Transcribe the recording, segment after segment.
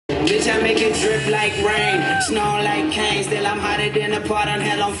Bitch, I make it drip like rain, snow like cane. Still I'm hotter than a pot on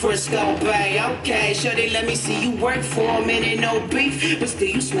hell on Frisco Bay. Okay, shorty, let me see you work for a minute, no beef. But still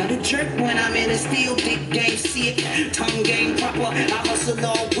you smell the jerk when I'm in a steel dick game. See it, tongue game proper. I hustle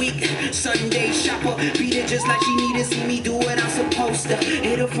all week, Sunday shopper. Beat it just like she need to see me do what I'm supposed to.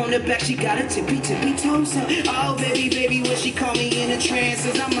 Hit her from the back, she got a tippy toes. Oh baby, what she call me in the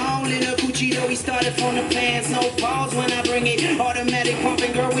trances. I'm all in a Gucci though, we started from the pants. No pause when I bring it, automatic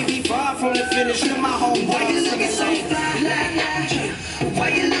pumping. Girl, we be far from the finish. You're my home. Why you looking so fly? La, la. Why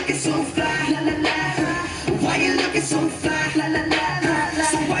you looking so fly? La, la, la. Why you looking so fly? La, la, la.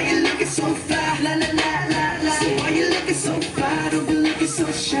 So why you looking so fly? La, la, la. So why you looking so fly? Don't be looking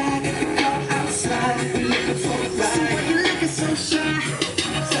so shy. Get the car outside. We looking for a ride. So why you looking so shy?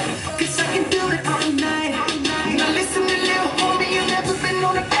 Cause I can do it all night. Now listen to little homie, you never been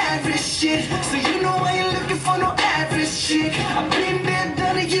on the average shit. So you know I ain't looking for no average shit. I've been there,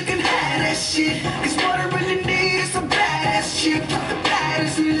 done it, you can have that shit. Cause what I really need is a badass chick.